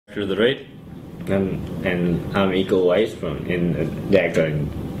To the raid. And I'm Iko Uwais from the actor in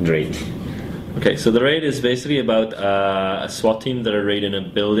Raid. Okay, so the raid is basically about a SWAT team that are raiding a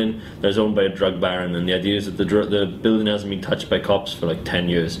building that's owned by a drug baron, and the idea is that the building hasn't been touched by cops for like 10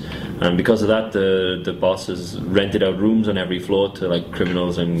 years, and because of that, the boss has rented out rooms on every floor to like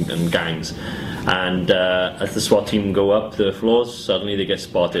criminals and gangs. And as the SWAT team go up the floors, suddenly they get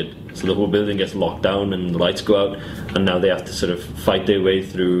spotted. So the whole building gets locked down and the lights go out, and now they have to sort of fight their way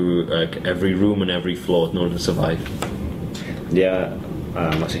through every room and every floor in order to survive. Dia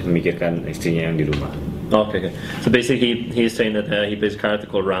masih memikirkan istrinya yang di rumah. Okay. So basically, he's saying that he plays a character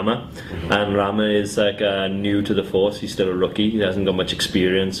called Rama, and Rama is like new to the force. He's still a rookie. He hasn't got much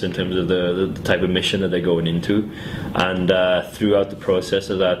experience in terms of the type of mission that they're going into. And throughout the process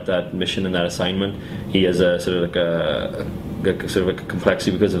of that mission and that assignment, he has a sort of like a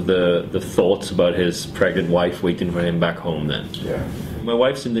complexity because of the thoughts about his pregnant wife waiting for him back home. Then, my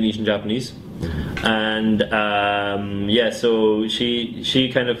wife's Indonesian Japanese, and so she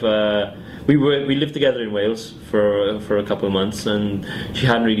kind of. We lived together in Wales for a couple of months, and she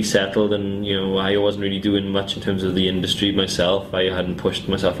hadn't really settled, and I wasn't really doing much in terms of the industry myself. I hadn't pushed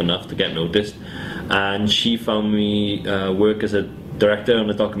myself enough to get noticed, and she found me work as a director on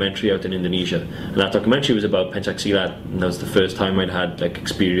a documentary out in Indonesia, and that documentary was about pencak silat, and that was the first time I'd had like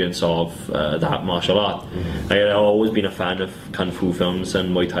experience of that martial art. I had always been a fan of kung fu films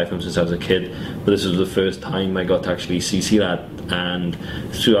and Muay Thai films since I was a kid, but this was the first time I got to actually see silat. And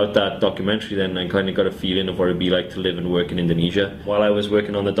throughout that documentary, then I kind of got a feeling of what it'd be like to live and work in Indonesia. While I was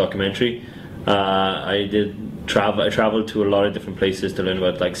working on the documentary, I traveled to a lot of different places to learn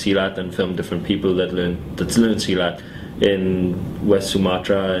about like silat and film different people that learn silat in West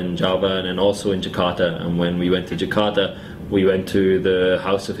Sumatra and Java, and then also in Jakarta. And when we went to Jakarta, we went to the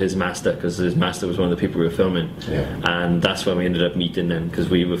house of his master, because his master was one of the people we were filming. And that's when we ended up meeting then, because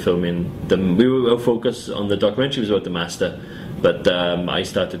we were filming our focus on the documentary was about the master, but I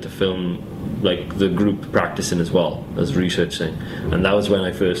started to film like the group practicing as well as researching, and that was when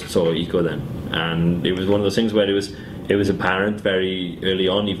I first saw Iko then. And it was one of those things where it was apparent very early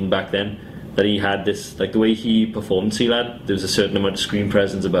on, even back then, that he had this, like the way he performed silat, there was a certain amount of screen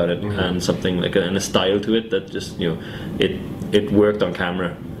presence about it, and something like and a style to it that just it worked on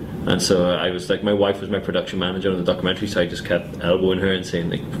camera. And so I was like, my wife was my production manager on the documentary, so I just kept elbowing her and saying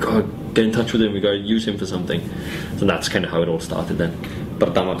like, God, get in touch with him, we gotta use him for something. So that's kind of how it all started then.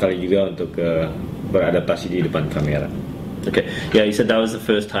 Pertama kali juga untuk beradaptasi di depan kamera. Okay, yeah, he said that was the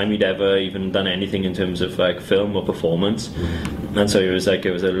first time he'd ever even done anything in terms of like film or performance, and so it was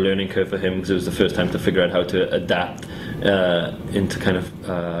a learning curve for him, because it was the first time to figure out how to adapt into kind of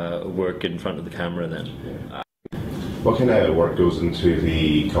work in front of the camera then. What kind of work goes into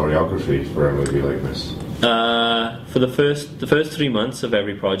the choreography for a movie like this? For the first 3 months of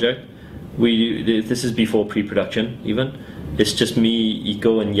every project, this is before pre-production even. It's just me,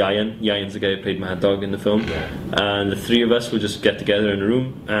 Iko, and Yayan. Yayan's the guy who played Mad Dog in the film. And the three of us will just get together in a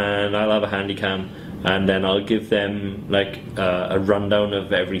room, and I'll have a handy cam, and then I'll give them like a rundown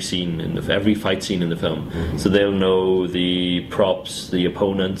of every scene, every fight scene in the film. So they'll know the props, the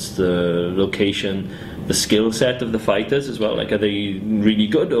opponents, the location, the skill set of the fighters as well. Like, are they really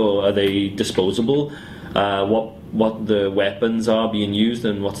good, or are they disposable? What the weapons are being used,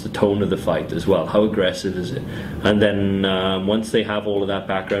 and what's the tone of the fight as well. How aggressive is it? And then once they have all of that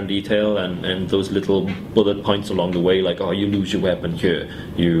background detail and those little bullet points along the way, like, oh, you lose your weapon here,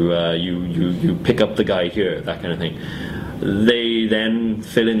 you pick up the guy here, that kind of thing. They then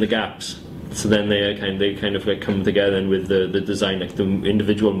fill in the gaps. So then they kind of like come together, and with the design, like the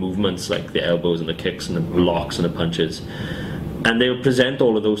individual movements, like the elbows and the kicks and the blocks and the punches. And they'll present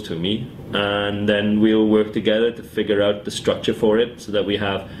all of those to me, and then we'll work together to figure out the structure for it, so that we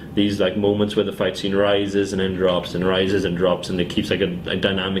have these like moments where the fight scene rises and then drops and rises and drops, and it keeps like a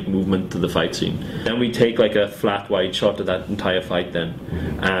dynamic movement to the fight scene. Then we take like a flat wide shot of that entire fight then,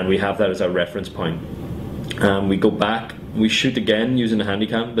 and we have that as our reference point. We go back, we shoot again using a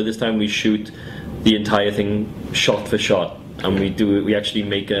handycam, but this time we shoot the entire thing shot for shot. And we actually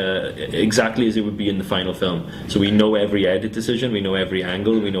make exactly as it would be in the final film. So we know every edit decision, we know every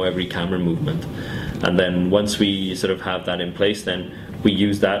angle, we know every camera movement. And then once we sort of have that in place, then we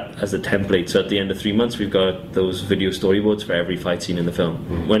use that as a template. So at the end of 3 months, we've got those video storyboards for every fight scene in the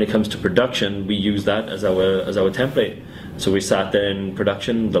film. When it comes to production, we use that as our template. So we sat there in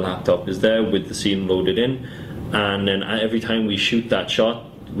production, the laptop is there with the scene loaded in, and then every time we shoot that shot,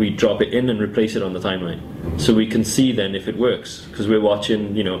 we drop it in and replace it on the timeline, so we can see then if it works, because we're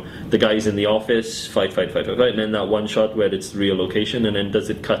watching, the guys in the office fight, and then that one shot where it's the real location, and then does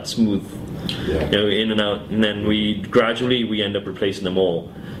it cut smooth, in and out, and then we gradually end up replacing them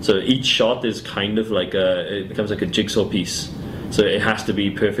all. So each shot is kind of like it becomes like a jigsaw piece. So it has to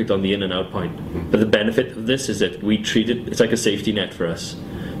be perfect on the in and out point. But the benefit of this is that we treat it's like a safety net for us,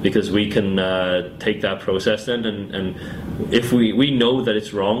 because we can take that process then, and if we know that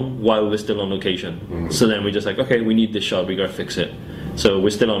it's wrong while we're still on location. So then we're just like, okay, we need this shot, we gotta fix it. So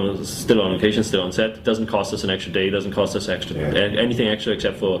we're still on location, still on set. It doesn't cost us an extra day, it doesn't cost us anything extra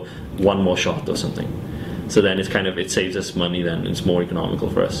except for one more shot or something. So then it's kind of, it saves us money then, it's more economical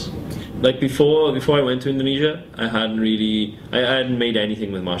for us. Like before I went to Indonesia, I hadn't made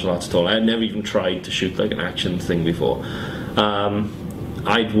anything with martial arts at all. I had never even tried to shoot like an action thing before.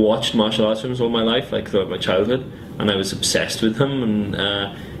 I'd watched martial arts films all my life, like throughout my childhood, and I was obsessed with them, and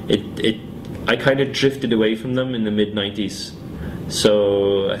I kind of drifted away from them in the mid-90s.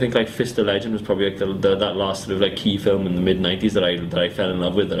 So I think like Fist of Legend was probably like that last sort of like key film in the mid-90s that I fell in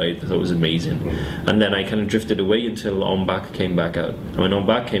love with, that I thought was amazing. And then I kind of drifted away until On Back came back out. And when On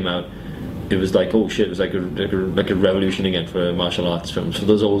Back came out, it was like, oh shit, it was like a revolution again for martial arts films, for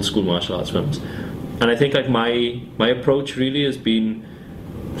those old school martial arts films. And I think like my approach really has been,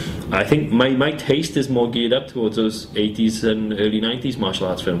 I think my taste is more geared up towards those 80s and early 90s martial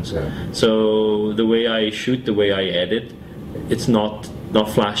arts films. Yeah. So the way I shoot, the way I edit, it's not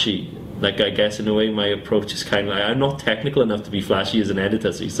flashy. Like, I guess in a way my approach is kind of like, I'm not technical enough to be flashy as an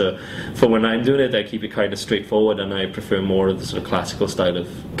editor, see, so for when I'm doing it, I keep it kind of straightforward, and I prefer more of the sort of classical style of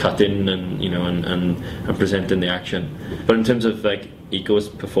cutting and, you know, and presenting the action. But in terms of like Iko's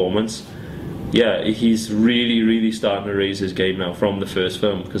performance, yeah, he's really starting to raise his game now from the first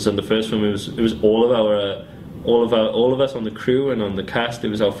film, because in the first film it was all of us on the crew and on the cast. It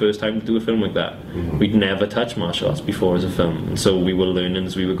was our first time to do a film like that. We'd never touched martial arts before as a film, and so we were learning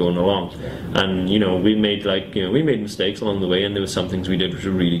as we were going along. And you know, we made mistakes along the way, and there were some things we did which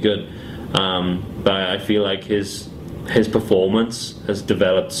were really good. But I feel like his performance has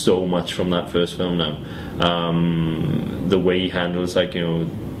developed so much from that first film now. The way he handles, like, you know,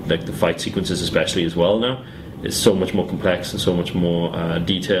 like the fight sequences especially as well now, is so much more complex and so much more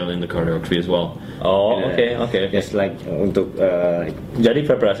detail in the choreography as well. Oh, okay. Just like untuk jadi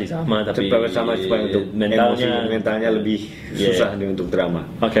preparasi sama, tapi supaya untuk mentalnya lebih susah untuk drama.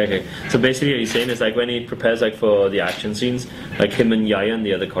 Okay. So basically what he's saying is like when he prepares like for the action scenes, like him and Yayan,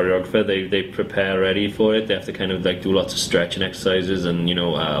 the other choreographer, they prepare ready for it. They have to kind of like do lots of stretching exercises and, you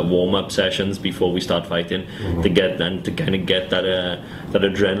know, warm-up sessions before we start fighting to kind of get that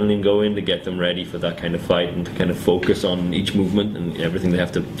adrenaline going, to get them ready for that kind of fight, and to kind of focus on each movement and everything they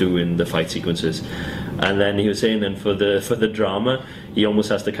have to do in the fight sequences. And then he was saying then for the drama, he almost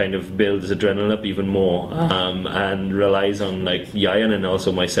has to kind of build his adrenaline up even more, and relies on like Yayan and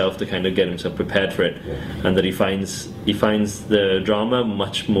also myself to kind of get himself prepared for it. And that he finds the drama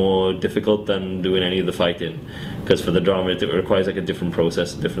much more difficult than doing any of the fighting, because for the drama it requires like a different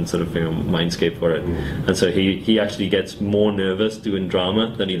process, a different sort of, you know, mindscape for it. And so he actually gets more nervous doing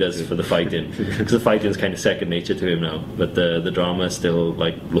drama than he does for the fighting, because the fighting is kind of second nature to him now, but the drama is still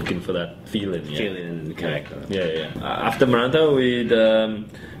like looking for that feeling in the character. After Miranda, we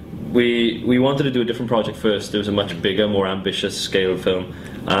wanted to do a different project first. It was a much bigger, more ambitious scale film,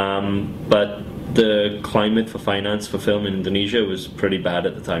 but the climate for finance for film in Indonesia was pretty bad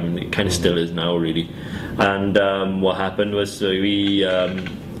at the time, and it kind of still is now, really. And what happened was we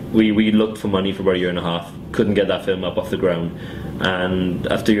looked for money for about a year and a half, couldn't get that film up off the ground, and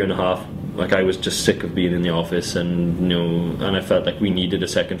after a year and a half, like, I was just sick of being in the office, and, you know, and I felt like we needed a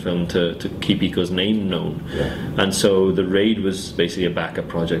second film to keep Iko's name known. And so The Raid was basically a backup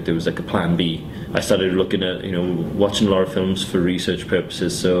project. It was like a plan B. I started looking at, you know, watching a lot of films for research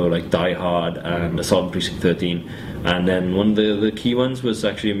purposes, so like Die Hard and Assault on Precinct 13. And then one of the key ones was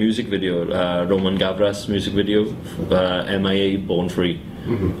actually a music video, Roman Gavras' music video, MIA Born Free.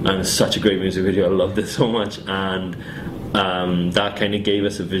 And it's such a great music video. I loved it so much. And that kind of gave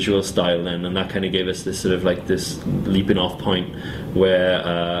us a visual style then, and that kind of gave us this sort of like this leaping off point where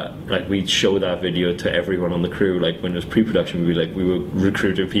like we'd show that video to everyone on the crew. Like when it was pre-production, we were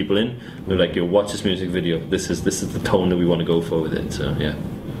recruiting people in. We were like, yo, watch this music video. This is the tone that we want to go for with it. So yeah.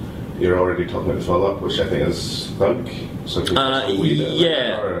 You're already talking about the follow-up, which I think is Thug. So the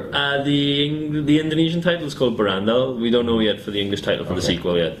Indonesian title is called Barandal. We don't know yet for the English title for the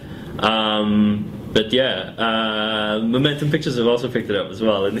sequel yet. But yeah, Momentum Pictures have also picked it up as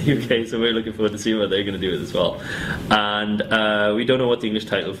well in the UK, so we're looking forward to seeing what they're going to do with it as well. And we don't know what the English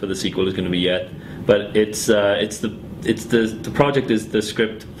title for the sequel is going to be yet, but the project is the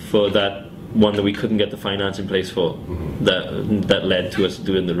script for that one that we couldn't get the finance in place for, that led to us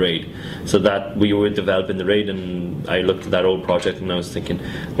doing The Raid. So that we were developing The Raid, and I looked at that old project and I was thinking,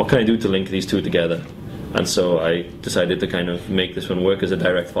 what can I do to link these two together? and so I decided to kind of make this one work as a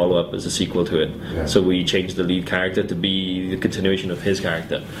direct follow-up, as a sequel to it. Yeah. So we changed the lead character to be the continuation of his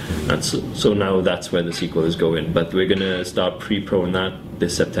character, and so now that's where the sequel is going. But we're gonna start pre-proing that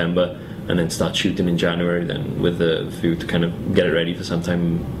this September, and then start shooting in January then, with a view to kind of get it ready for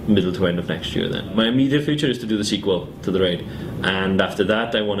sometime middle to end of next year then. My immediate future is to do the sequel to The Raid, and after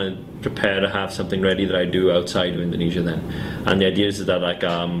that I want to prepare to have something ready that I do outside of Indonesia then. And the idea is that like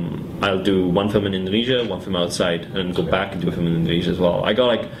I'll do one film in Indonesia, one film outside, and go back and do a film in Indonesia as well. I got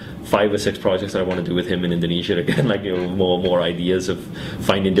like 5 or 6 projects that I want to do with him in Indonesia again, like, you know, more ideas of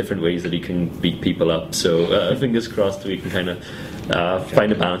finding different ways that he can beat people up. So fingers crossed we can kind of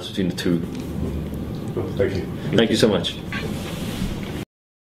find a balance between the two. Well, thank you. Thank you so much.